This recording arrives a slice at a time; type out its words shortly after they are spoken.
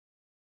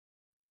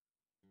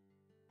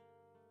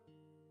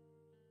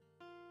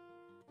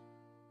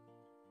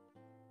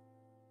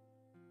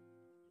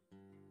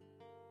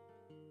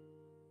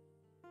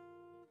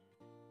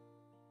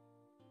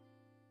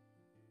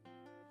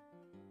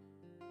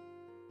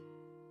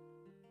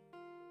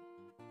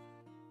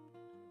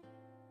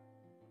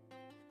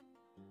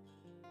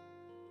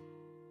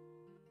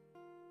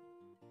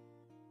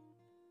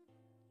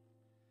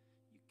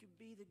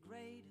be the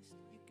greatest,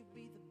 you could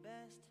be the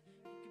best,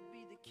 you could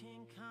be the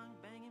King Kong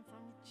banging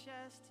from your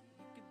chest.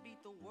 You could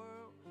beat the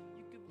world,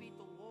 you could beat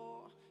the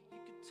war,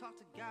 you could talk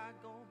to God,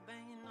 go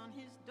banging on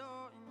his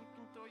door. And you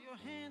can throw your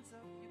hands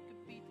up, you could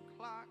beat the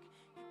clock,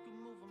 you could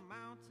move a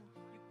mountain,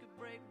 you could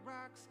break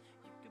rocks,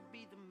 you could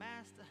be the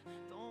master,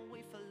 don't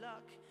wait for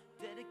luck.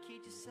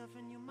 Dedicate yourself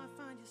and you might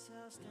find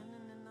yourself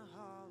standing in the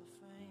Hall of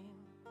Fame.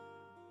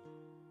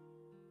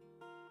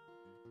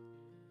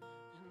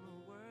 And the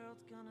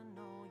world's gonna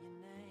know your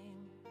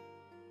name,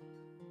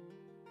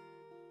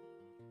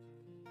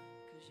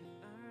 'cause you're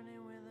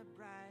burning with the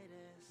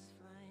brightest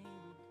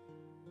flame.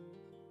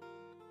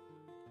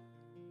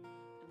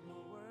 And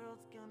the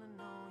world's gonna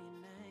know your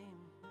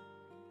name,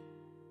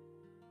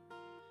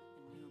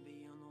 and you'll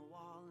be on the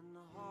wall in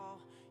the hall.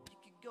 You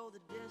could go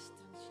the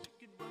distance, you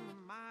could run the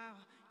mile,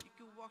 you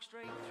could walk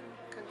straight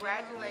through.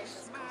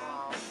 Congratulations,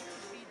 Kamaal.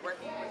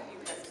 Working with you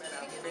has been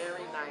a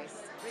very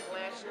nice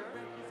pleasure.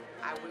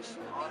 I wish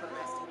you all the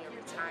best in your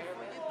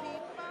retirement.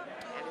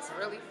 And it's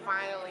really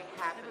finally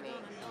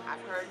happening.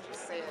 I've heard you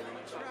say it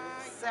for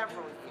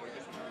several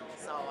years.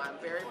 So I'm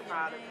very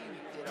proud of you.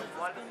 You did a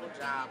wonderful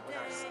job with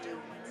our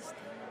students.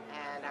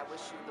 And I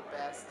wish you the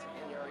best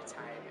in your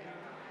retirement.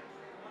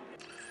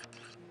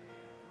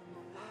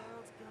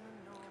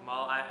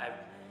 Kamaal,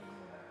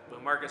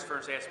 when Marcus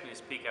first asked me to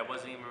speak, I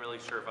wasn't even really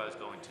sure if I was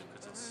going to,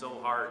 because it's so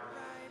hard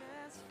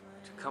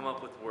to come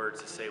up with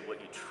words to say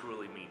what you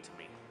truly mean to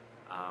me.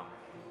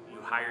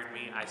 You hired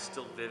me. I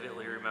still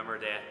vividly remember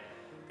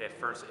that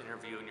first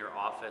interview in your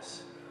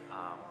office.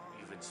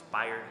 You've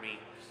inspired me.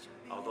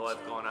 Although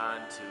I've gone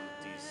on to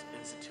these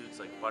institutes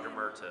like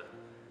Buttermer to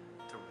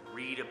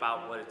read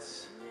about what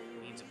it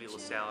means to be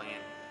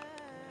LaSallian,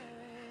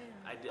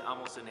 I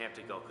almost didn't have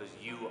to go, because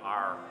you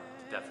are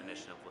the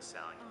definition of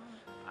LaSallian.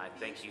 I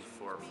thank you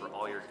for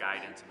all your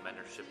guidance and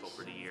mentorship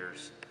over the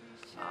years.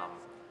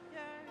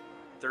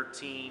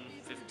 13,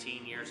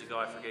 15 years ago,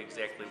 I forget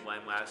exactly when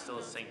I was still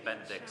at St.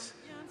 Benedict's,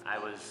 I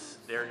was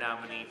their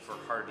nominee for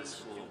Heart of the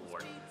School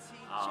Award.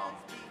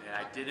 And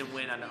I didn't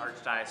win on the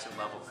archdiocesan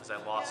level because I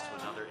lost to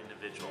another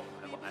individual.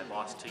 I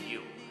lost to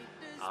you.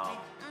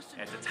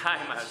 At the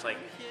time, I was like,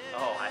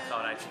 oh, I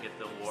thought I should get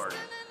the award.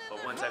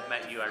 But once I've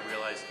met you, I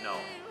realized, no,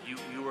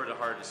 you were the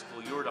heart of the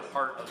school. You were the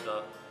heart of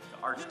the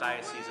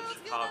Archdiocese of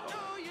Chicago.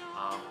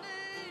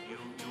 You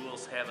will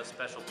have a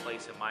special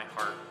place in my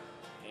heart,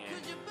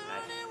 and I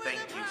thank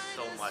you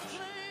so much.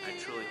 I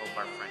truly hope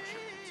our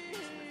friendship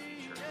continues in the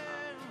future.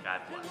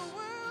 God bless.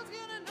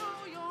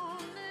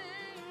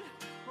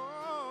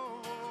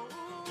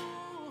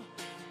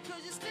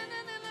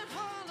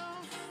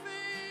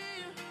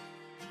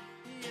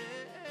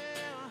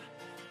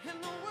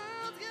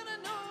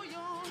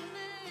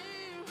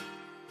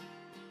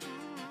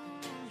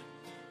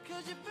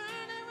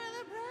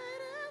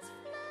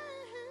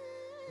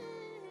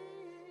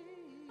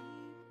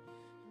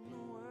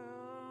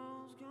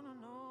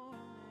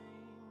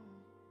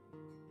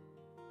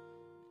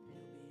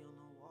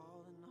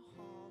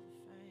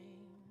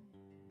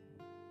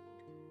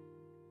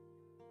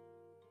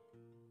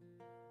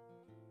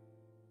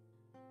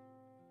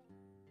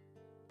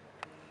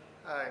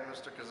 Hi,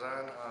 Mr.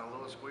 Khazen,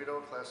 Louis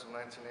Guido, class of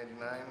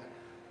 1989.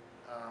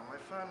 My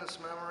fondest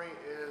memory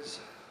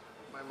is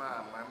my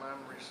mom. My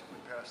mom recently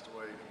passed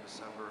away in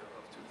December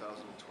of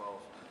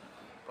 2012.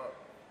 But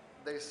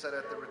they said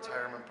at the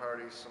retirement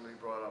party, somebody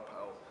brought up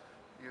how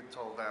you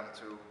told them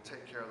to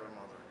take care of their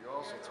mother. You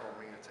also told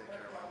me to take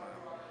care of my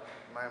mom.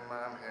 My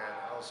mom had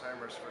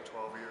Alzheimer's for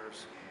 12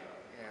 years,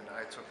 and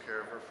I took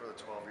care of her for the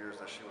 12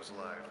 years that she was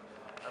alive.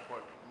 I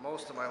put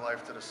most of my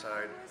life to the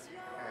side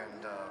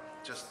and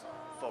just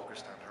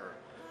focused on her.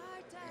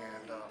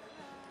 And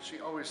she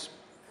always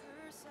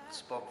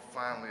spoke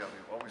fondly of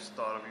you, always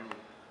thought of you,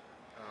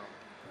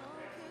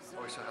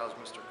 always said, how's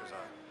Mr.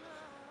 Khazen?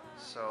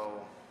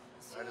 So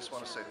I just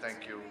want to say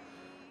thank you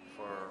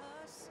for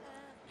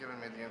giving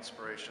me the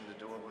inspiration to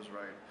do what was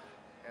right.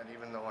 And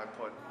even though I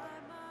put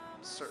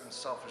certain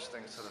selfish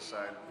things to the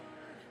side,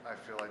 I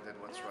feel I did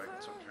what's right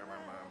and took care of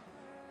my mom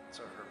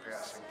to her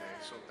passing day.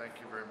 So thank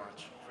you very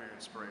much for your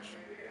inspiration.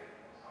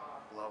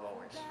 Love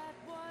always.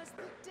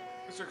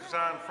 Mr.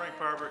 Khazen, Frank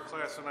Barber,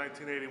 class of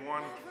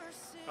 1981.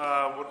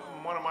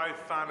 One of my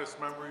fondest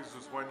memories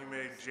was when you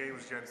made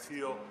James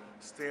Gentile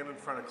stand in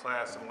front of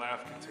class and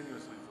laugh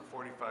continuously for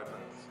 45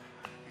 minutes.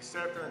 He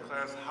sat there in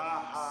class,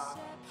 ha, ha,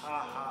 ha,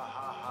 ha,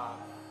 ha, ha,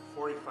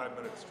 45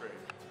 minutes straight.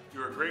 You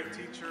were a great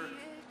teacher.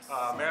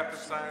 Math and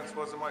science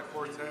wasn't my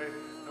forte.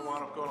 I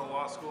wound up going to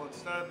law school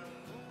instead.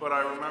 But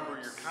I remember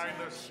your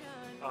kindness,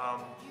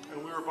 and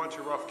we were a bunch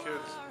of rough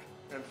kids.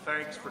 And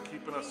thanks for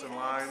keeping us in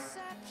line,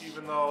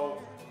 even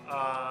though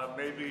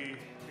maybe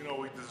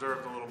we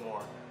deserved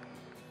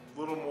a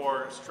little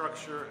more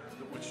structure,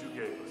 which you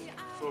gave us.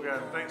 So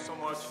again, thanks so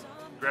much.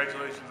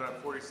 Congratulations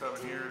on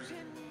 47 years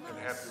and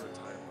happy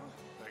retirement.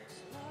 Thanks.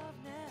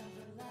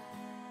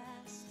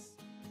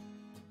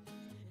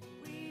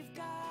 We've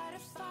got to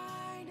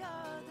find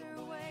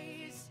other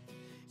ways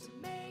to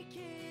make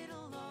it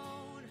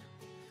alone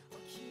or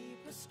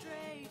keep a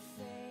straight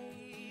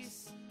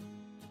face.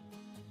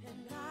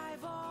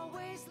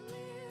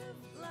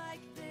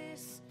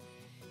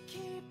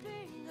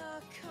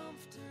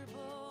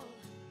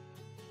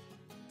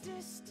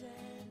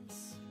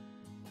 existence.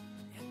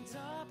 And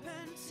up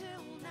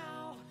until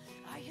now,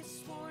 I had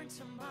sworn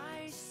to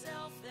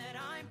myself that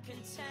I'm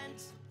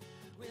content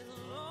with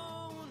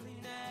loneliness,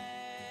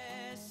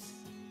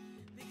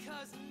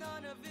 because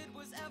none of it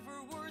was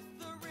ever worth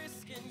the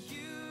risk, and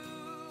you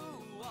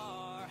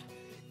are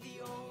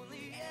the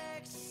only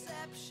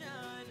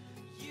exception.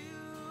 You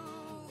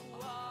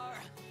are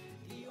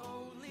the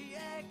only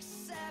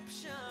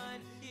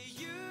exception.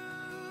 You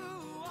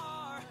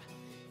are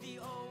the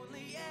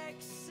only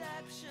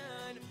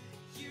exception.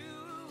 You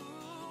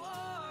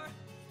are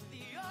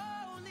the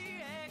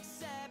only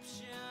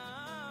exception.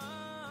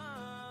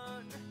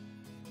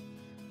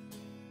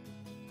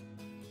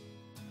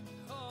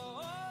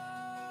 Oh,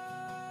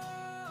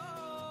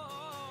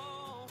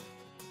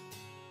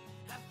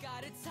 I've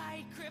got a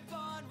tight grip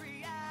on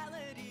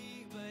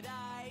reality, but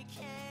I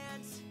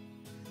can't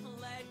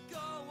let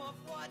go of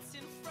what's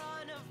in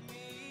front of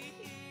me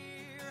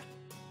here.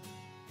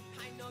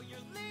 I know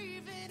you're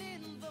leaving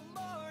in the